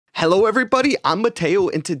Hello everybody, I'm Mateo,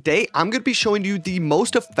 and today I'm going to be showing you the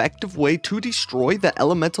most effective way to destroy the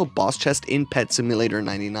elemental boss chest in Pet Simulator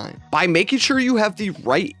 99. By making sure you have the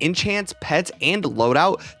right enchants, pets, and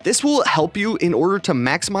loadout, this will help you in order to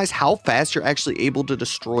maximize how fast you're actually able to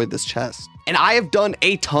destroy this chest. And I have done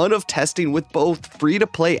a ton of testing with both free to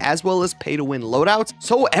play as well as pay to win loadouts,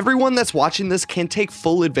 so everyone that's watching this can take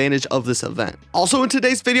full advantage of this event. Also in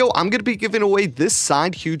today's video, I'm going to be giving away this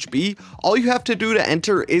signed Huge B. All you have to do to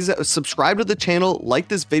enter is subscribe to the channel, like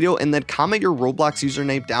this video, and then comment your Roblox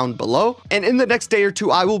username down below. And in the next day or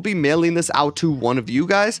two, I will be mailing this out to one of you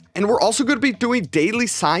guys. And we're also going to be doing daily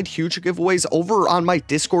signed Huge giveaways over on my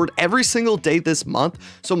Discord every single day this month.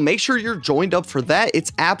 So make sure you're joined up for that.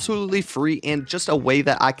 It's absolutely free and just a way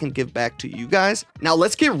that I can give back to you guys. Now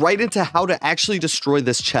let's get right into how to actually destroy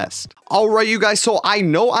this chest. Alright you guys, so I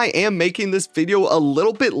know I am making this video a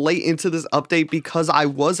little bit late into this update because I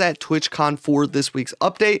was at TwitchCon for this week's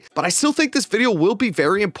update, but I still think this video will be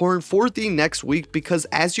very important for the next week because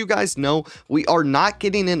as you guys know, we are not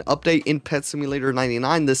getting an update in Pet Simulator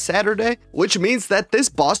 99 this Saturday, which means that this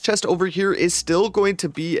boss chest over here is still going to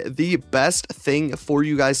be the best thing for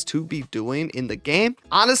you guys to be doing in the game.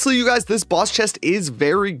 Honestly, you guys, this boss chest is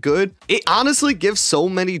very good. It honestly gives so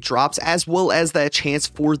many drops as well as that chance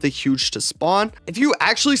for the huge to spawn. If you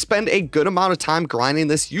actually spend a good amount of time grinding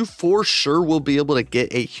this, you for sure will be able to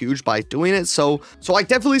get a huge by doing it. So I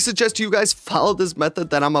definitely suggest you guys follow this method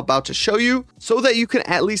that I'm about to show you so that you can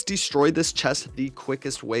at least destroy this chest the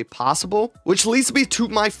quickest way possible, which leads me to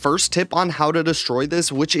my first tip on how to destroy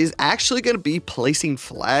this, which is actually going to be placing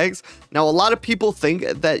flags. Now, a lot of people think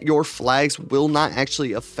that your flags will not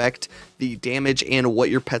actually affect the damage and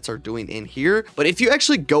what your pets are doing in here, but if you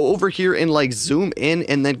actually go over here and like zoom in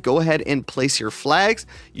and then go ahead and place your flags,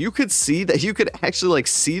 you could see that you could actually like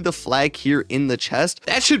see the flag here in the chest.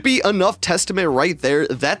 That should be enough testament right there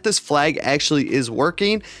that this flag actually is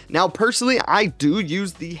working. Now personally, I do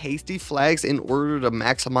use the hasty flags in order to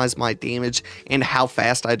maximize my damage and how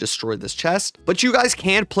fast I destroy this chest, but you guys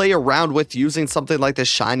can play around with using something like the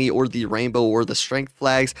shiny or the rainbow or the strength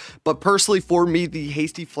flags, but personally for me, the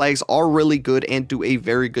hasty flags are really good and do a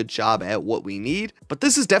very good job at what we need. But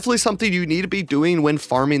this is definitely something you need to be doing when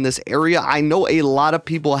farming this area. I know a lot of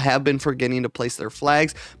people have been forgetting to place their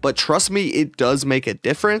flags, but trust me, it does make a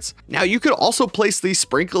difference. Now you could also place these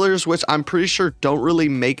sprinklers, which I'm pretty sure don't really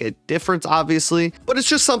make a difference obviously, but it's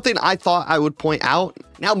just something I thought I would point out.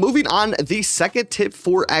 Now moving on, the second tip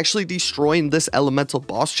for actually destroying this elemental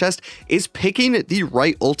boss chest is picking the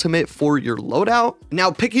right ultimate for your loadout.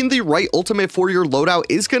 Now picking the right ultimate for your loadout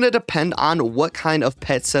is going to depend on what kind of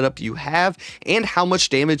pet setup you have and how much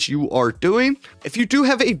damage you are doing. If you do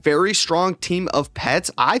have a very strong team of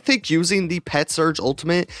pets, I think using the Pet Surge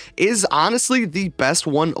ultimate is honestly the best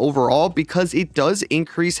one overall because it does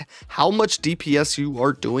increase how much DPS you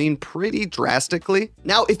are doing pretty drastically.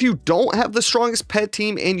 Now if you don't have the strongest pet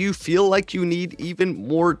team and you feel like you need even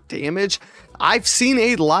more damage, I've seen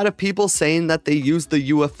a lot of people saying that they use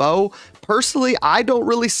the UFO. Personally, I don't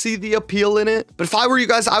really see the appeal in it, but if I were you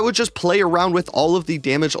guys, I would just play around with all of the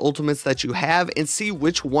damage ultimates that you have and see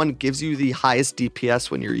which one gives you the highest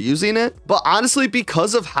DPS when you're using it. But honestly,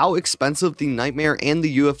 because of how expensive the Nightmare and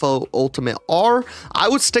the UFO ultimate are, I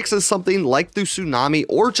would stick to something like the Tsunami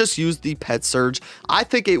or just use the Pet Surge. I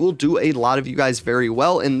think it will do a lot of you guys very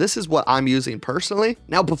well, and this is what I'm using personally.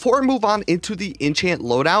 Now, before I move on into the enchant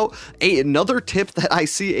loadout, another tip that I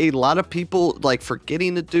see a lot of people like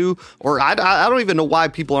forgetting to do, or I don't even know why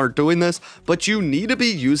people aren't doing this, but you need to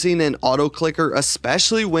be using an auto clicker,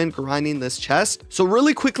 especially when grinding this chest. So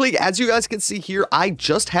really quickly, as you guys can see here, I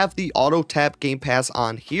just have the auto tap game pass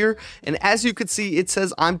on here, and as you can see, it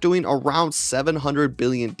says I'm doing around 700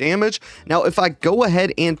 billion damage. Now if I go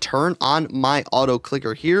ahead and turn on my auto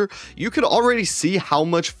clicker here, you can already see how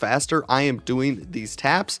much faster I am doing these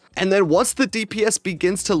taps, and then once the DPS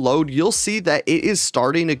begins to load, you'll see that it is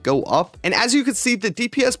starting to go up, and as you can see, the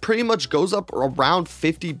DPS pretty much goes up around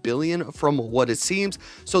 50 billion from what it seems.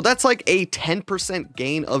 So that's like a 10%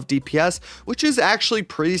 gain of DPS, which is actually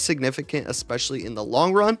pretty significant, especially in the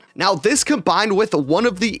long run. Now this combined with one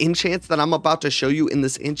of the enchants that I'm about to show you in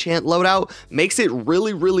this enchant loadout makes it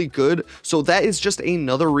really good. So that is just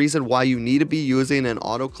another reason why you need to be using an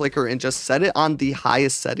auto clicker and just set it on the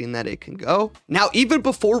highest setting that it can go. Now even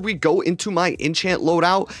before we go into my enchant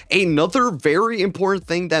loadout, another very important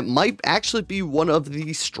thing that might actually be one of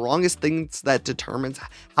the strongest biggest things that determines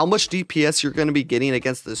how much DPS you're going to be getting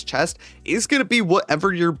against this chest is going to be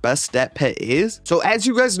whatever your best stat pet is. So as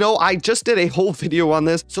you guys know, I just did a whole video on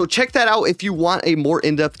this, so check that out if you want a more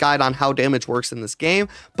in-depth guide on how damage works in this game.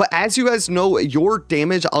 But as you guys know, your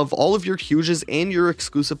damage of all of your huges and your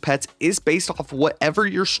exclusive pets is based off whatever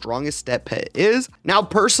your strongest stat pet is. Now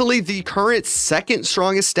personally, the current second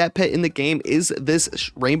strongest stat pet in the game is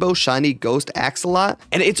this rainbow shiny ghost axolot,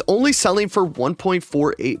 and it's only selling for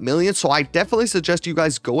 1.48 million. So I definitely suggest you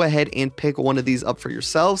guys go ahead and pick one of these up for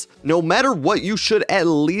yourselves. No matter what, you should at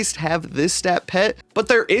least have this stat pet, but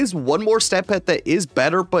there is one more stat pet that is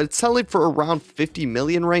better, but it's selling for around 50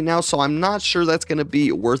 million right now, so I'm not sure that's going to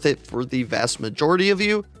be worth it for the vast majority of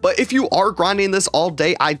you. But if you are grinding this all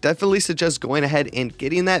day, I definitely suggest going ahead and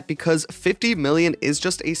getting that, because 50 million is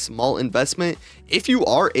just a small investment if you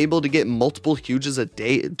are able to get multiple huges a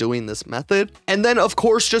day doing this method. And then of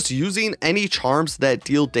course, just using any charms that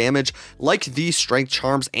deal damage, like the strength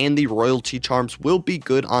charms and the royalty charms, will be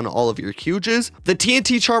good on all of your huges. The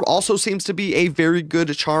TNT charm also seems to be a very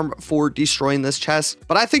good charm for destroying this chest,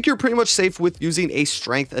 but I think you're pretty much safe with using a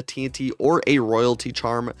strength, a TNT, or a royalty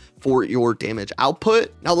charm for your damage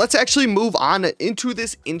output. Now let's actually move on into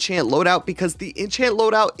this enchant loadout, because the enchant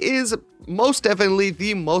loadout is most definitely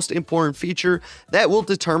the most important feature that will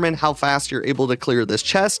determine how fast you're able to clear this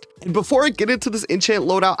chest. And before I get into this enchant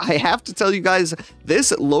loadout, I have to tell you guys,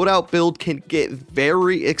 this loadout build can get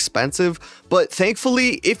very expensive, but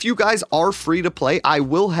thankfully, if you guys are free to play, I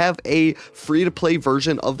will have a free to play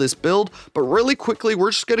version of this build. But really quickly,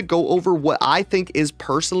 we're just going to go over what I think is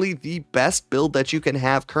personally the best build that you can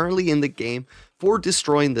have currently in the game for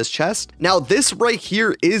destroying this chest. Now this right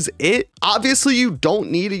here is it. Obviously you don't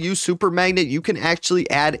need to use super magnet. You can actually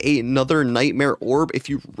add another nightmare orb if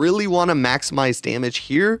you really want to maximize damage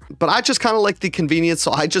here, but I just kind of like the convenience,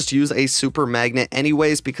 so I just use a super magnet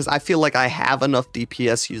anyways, because I feel like I have enough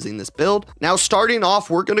DPS using this build. Now starting off,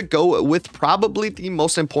 we're going to go with probably the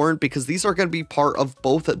most important, because these are going to be part of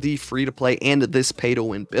both the free to play and this pay to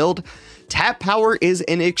win build. Tap power is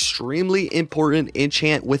an extremely important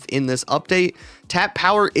enchant within this update. Tap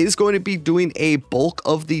power is going to be doing a bulk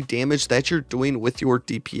of the damage that you're doing with your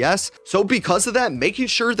DPS. So because of that, making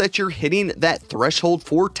sure that you're hitting that threshold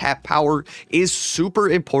for tap power is super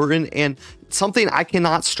important, and something I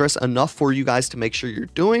cannot stress enough for you guys to make sure you're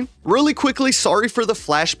doing. Really quickly, sorry for the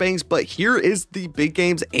flashbangs, but here is the Big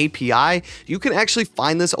Games API. You can actually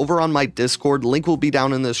find this over on my Discord. Link will be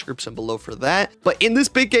down in the description below for that. But in this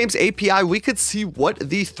Big Games API, we could see what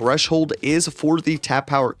the threshold is for the tap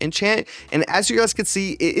power enchant. And as you guys can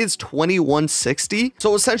see, it is 2160.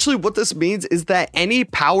 So essentially what this means is that any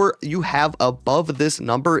power you have above this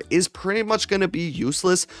number is pretty much going to be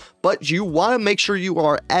useless, but you want to make sure you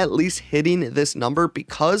are at least hitting this number,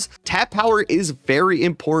 because tap power is very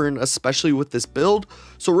important, especially with this build.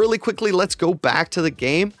 So really quickly, let's go back to the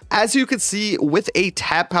game. As you can see, with a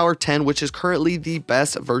tap power 10, which is currently the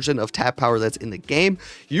best version of tap power that's in the game,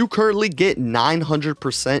 you currently get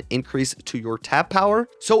 900% increase to your tap power.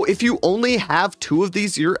 So if you only have 2 of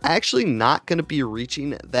these, you're actually not going to be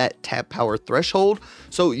reaching that tap power threshold.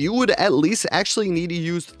 So you would at least actually need to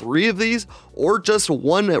use 3 of these, or just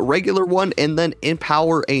one regular one and then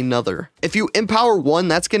empower another. If you empower one,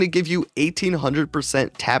 that's going to give you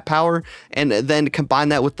 1800% tap power, and then combine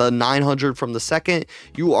that with the 900 from the second,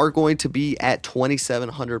 you are going to be at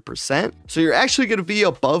 2700%. So you're actually going to be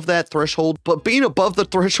above that threshold, but being above the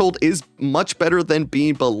threshold is much better than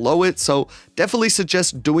being below it. So definitely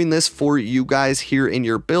suggest doing this for you guys here in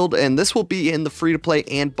your build, and this will be in the free to play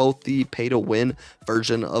and both the pay to win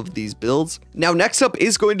version of these builds. Now next up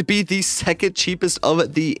is going to be the second cheapest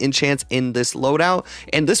of the enchants in this loadout,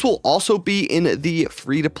 and this will also be in the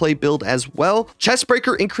free to play build as well. Chest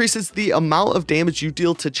Breaker increases the amount of damage you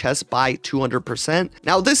deal to chests by 200%.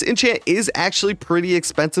 Now this enchant is actually pretty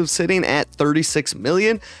expensive, sitting at 36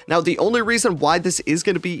 million. Now the only reason why this is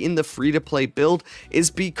going to be in the free to play build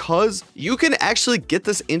is because you can actually get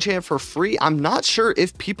this enchant for free. I'm not sure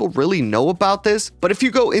if people really know about this, but if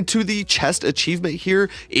you go into the chest achievement here,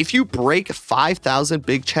 if you break 5,000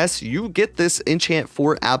 big chests, you get this enchant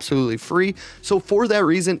for absolutely free. So for that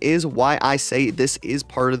reason is why I say this is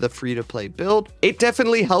part of the free to play build. It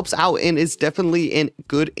definitely helps out and is definitely a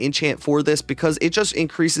good enchant for this, because it just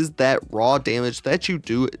increases that raw damage that you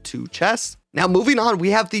do to chests. Now moving on, we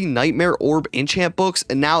have the Nightmare Orb enchant books,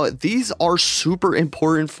 and now these are super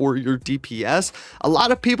important for your DPS. A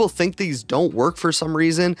lot of people think these don't work for some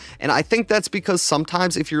reason, and I think that's because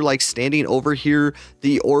sometimes if you're like standing over here,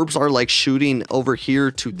 the orbs are like shooting over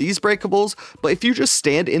here to these breakables, but if you just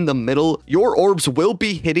stand in the middle, your orbs will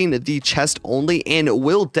be hitting the chest only and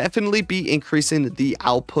will definitely be increasing the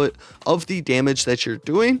output of the damage that you're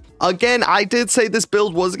doing. Again, I did say this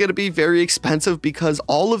build was going to be very expensive because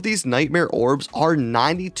all of these Nightmare Orbs are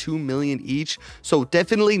 92 million each, so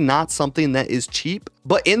definitely not something that is cheap.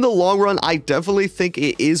 But in the long run, I definitely think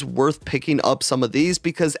it is worth picking up some of these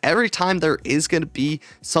because every time there is going to be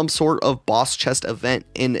some sort of boss chest event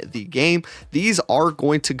in the game, these are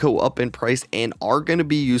going to go up in price and are going to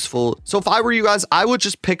be useful. So if I were you guys, I would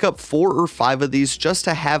just pick up 4 or 5 of these just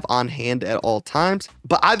to have on hand at all times.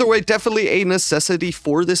 But either way, definitely a necessity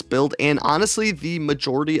for this build, and honestly, the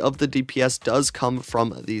majority of the DPS does come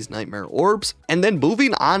from these Nightmare Orbs. And then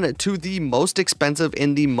moving on to the most expensive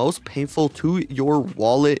and the most painful to your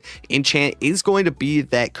wallet enchant is going to be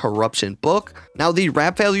that Corruption book. Now the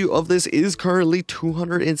wrap value of this is currently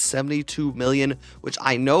 272 million, which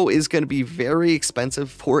I know is going to be very expensive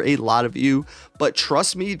for a lot of you, but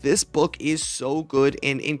trust me, this book is so good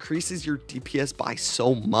and increases your DPS by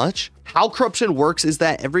so much. How Corruption works is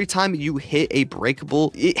that every time you hit a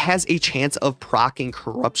breakable, it has a chance of proccing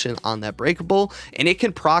Corruption on that breakable, and it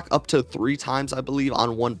can proc up to 3 times, I believe,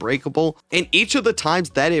 on one breakable. And each of the times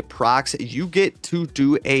that it procs, you get to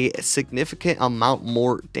do a significant amount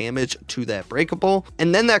more damage to that breakable.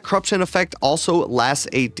 And then that Corruption effect also lasts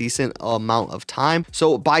a decent amount of time.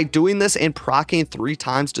 So by doing this and proccing 3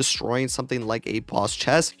 times, destroying something like a boss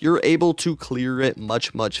chest, you're able to clear it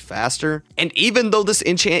much faster. And even though this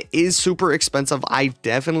enchant is super expensive, I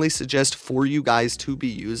definitely suggest for you guys to be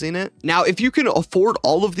using it. Now, if you can afford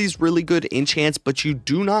all of these really good enchants, but you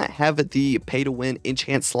do not have the pay to win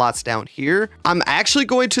enchant slots down here, I'm actually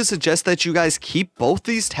going to suggest that you guys keep both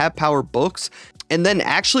these tap power books and then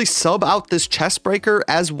actually sub out this chest breaker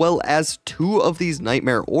as well as 2 of these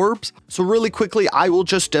Nightmare Orbs. So really quickly, I will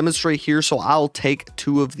just demonstrate here. So I'll take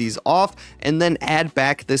 2 of these off and then add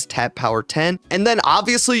back this tap power 10. And then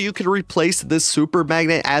obviously you can replace this super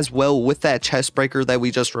magnet as well with that chest breaker that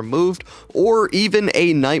we just removed, or even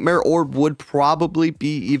a Nightmare Orb would probably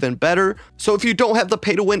be even better. So if you don't have the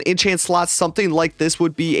pay to win enchant slots, something like this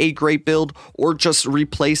would be a great build, or just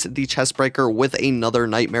replace the chest breaker with another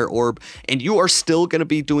Nightmare Orb and you are still going to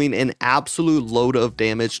be doing an absolute load of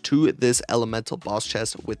damage to this elemental boss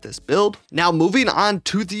chest with this build. Now moving on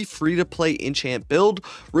to the free to play enchant build,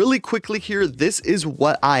 really quickly here, this is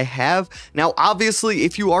what I have. Now obviously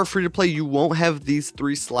if you are free to play, you won't have these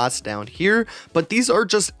 3 slots down here, but these are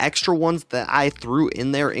just extra ones that I threw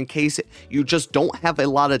in there in case you just don't have a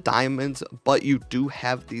lot of diamonds, but you do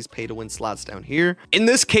have these pay to win slots down here. In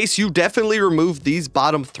this case, you definitely remove these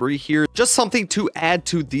bottom 3 here, just something to add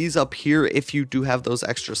to these up here if you do have those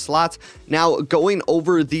extra slots. Now going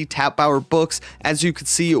over the tap power books, as you can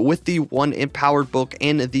see with the 1 empowered book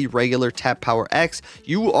and the regular tap power X,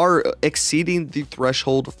 you are exceeding the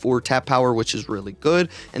threshold for tap power, which is really good.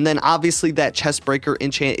 And then obviously that chest breaker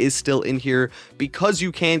enchant is still in here because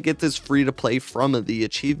you can get this free to play from the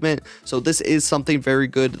achievement. So this is something very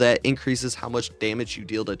good that increases how much damage you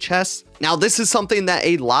deal to chests. Now this is something that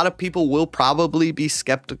a lot of people will probably be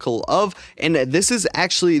skeptical of, and this is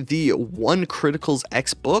actually the 1 Criticals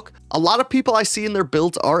X book. A lot of people I see in their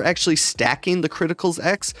builds are actually stacking the Criticals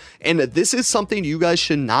X, and this is something you guys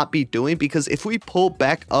should not be doing, because if we pull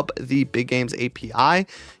back up the Big Games API,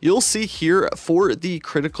 you'll see here for the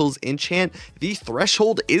Criticals enchant, the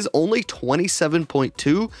threshold is only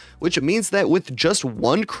 27.2, which means that with just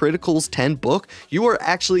 1 Criticals 10 book, you are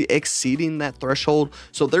actually exceeding that threshold.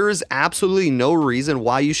 So there is absolutely no reason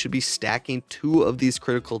why you should be stacking 2 of these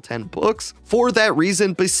Critical 10 books. For that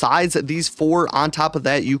reason, besides these 4, on top of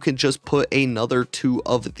that, you can just put another 2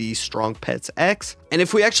 of the Strong Pets X. And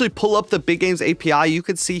if we actually pull up the Big Games API, you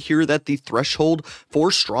can see here that the threshold for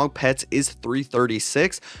Strong Pets is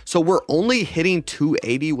 336. So we're only hitting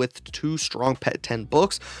 280 with 2 Strong Pet 10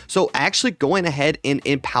 books. So actually going ahead and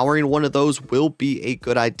empowering one of those will be a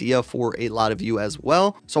good idea for a lot of you as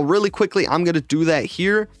well. So really quickly, I'm going to do that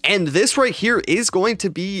here. And this right here is going to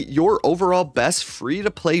be your overall best free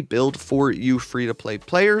to play build for you free to play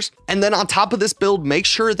players. And then on top of this build, make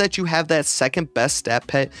sure that you have that second best stat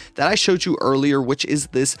pet that I showed you earlier, which is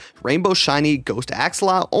this Rainbow Shiny Ghost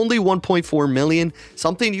Axolot, only 1.4 million,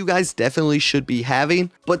 something you guys definitely should be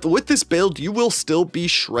having. But with this build, you will still be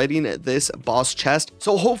shredding this boss chest.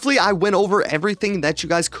 So hopefully I went over everything that you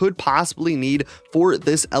guys could possibly need for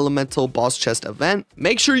this elemental boss chest event.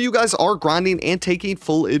 Make sure you guys are grinding and taking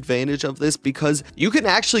full advantage of this, because you can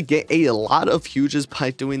actually get a lot of huges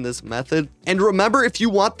by doing this method. And remember, if you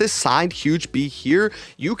want this signed huge B here,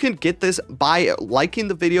 you can get this by liking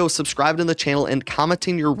the video, subscribing to the channel, and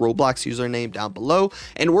commenting your Roblox username down below.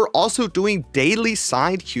 And we're also doing daily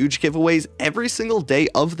signed huge giveaways every single day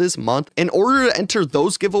of this month. In order to enter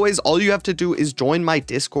those giveaways, all you have to do is join my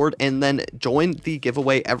Discord and then join the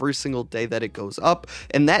giveaway every single day that it goes up.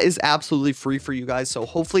 And that is absolutely free for you guys. So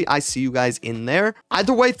hopefully I see you guys in there.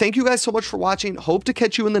 Either way, thank you guys so much for watching. Hope to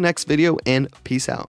catch you in the next video, and peace out.